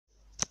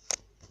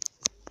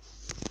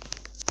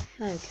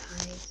Hello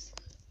guys,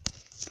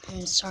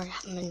 I'm sorry I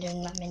haven't been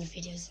doing that many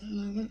videos at the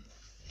moment,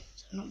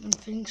 so I've not been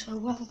feeling so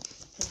well.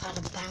 I've had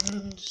a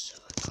band, so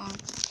I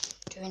can't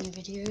do any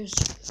videos.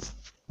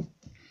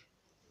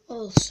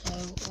 Also,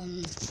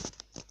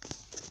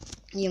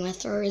 my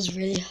throat is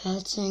really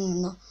hurting.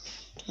 I'm not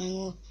doing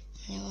well,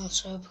 and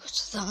also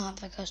because of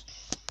that, because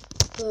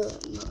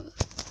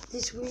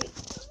this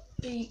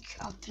week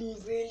I've been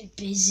really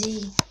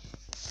busy,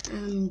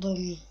 and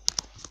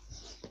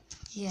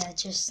I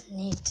just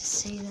need to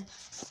see that.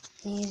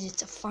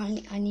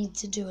 I need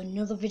to do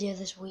another video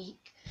this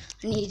week.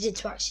 I needed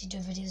to actually do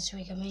a video this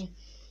week,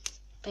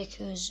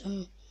 because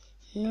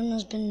none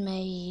has been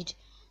made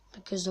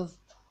because of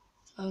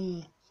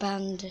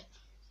band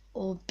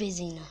or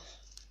busyness.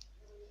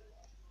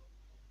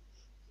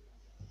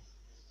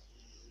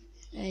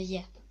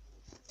 I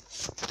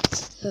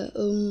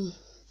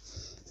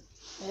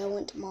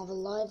went to Marvel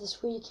Live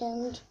this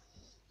weekend.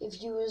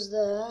 If you was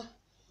there,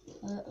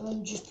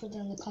 just put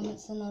down in the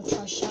comments, and I'll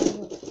try to shout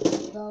you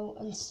out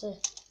and say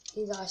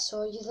that I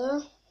saw you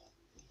there.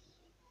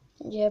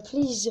 Yeah,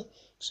 please,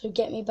 so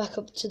get me back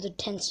up to the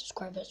 10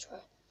 subscribers,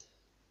 right?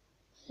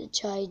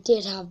 Which I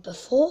did have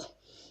before.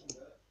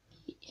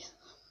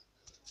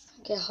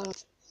 Okay, hold on.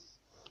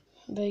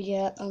 But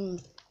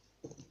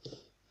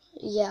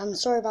I'm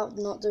sorry about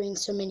not doing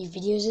so many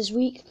videos this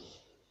week.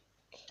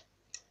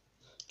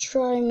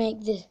 Try and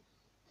make this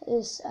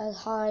as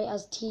high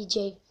as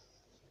TJ,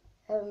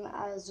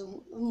 as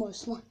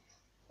most of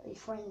my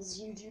friends'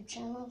 YouTube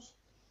channels.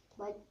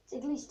 Like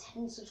at least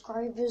 10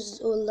 subscribers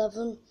or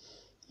 11,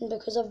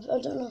 because I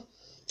don't know.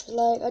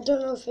 I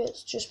don't know if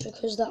it's just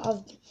because that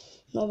I've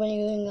not been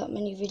doing that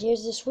many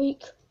videos this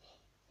week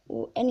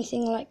or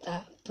anything like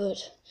that, but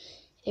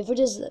if it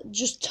is,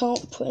 just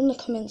put in the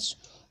comments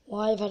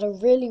why I've had a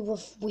really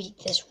rough week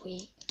this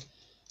week,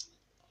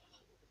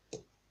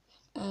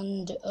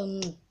 and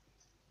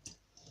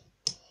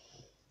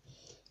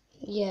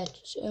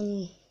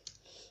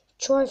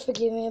try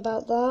forgive me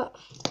about that,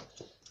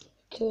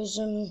 because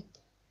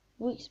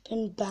week's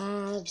been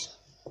bad.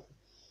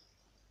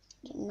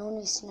 No one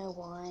needs to know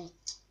why.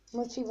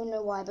 Most people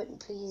know why, but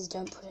please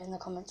don't put it in the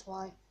comments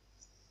why.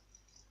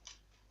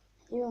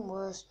 Even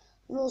worse.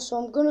 And also,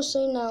 I'm gonna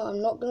say now,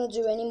 I'm not gonna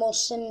do any more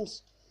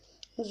Sims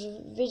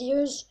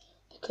videos,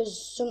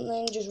 because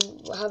something just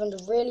happened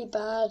really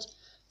bad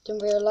in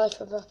real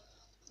life about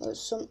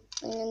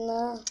something in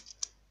there.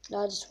 And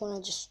I just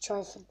want to try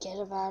to forget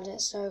about it,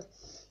 so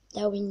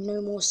there'll be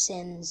no more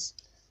Sims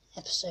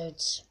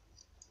episodes.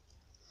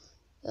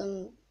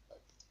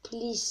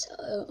 Please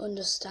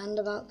understand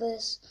about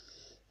this.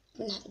 I've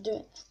been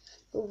doing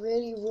a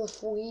really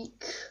rough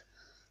week,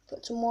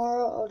 but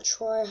tomorrow I'll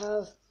try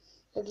have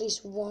at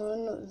least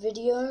one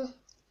video.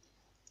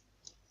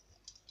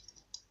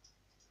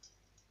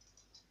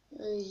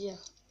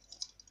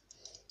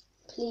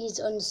 Please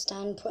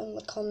understand, put in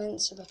the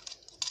comments about,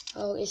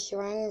 if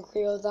you're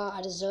angry or that,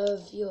 I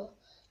deserve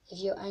if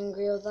you're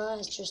angry or that.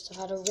 It's just I've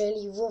had a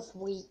really rough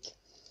week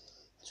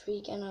this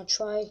week, and I'll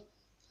try,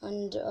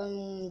 and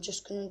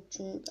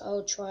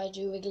I'll try to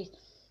do at least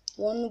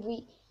one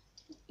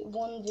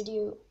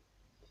video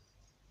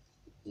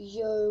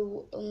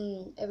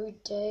every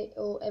day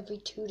or every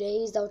 2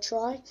 days. I'll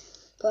try,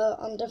 but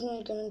I'm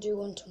definitely gonna do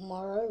one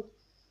tomorrow.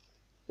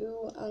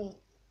 And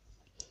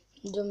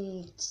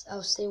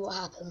I'll see what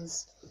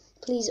happens.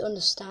 Please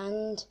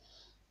understand,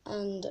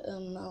 and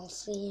I'll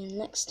see you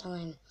next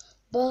time.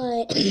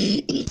 Bye.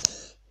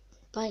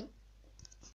 Bye.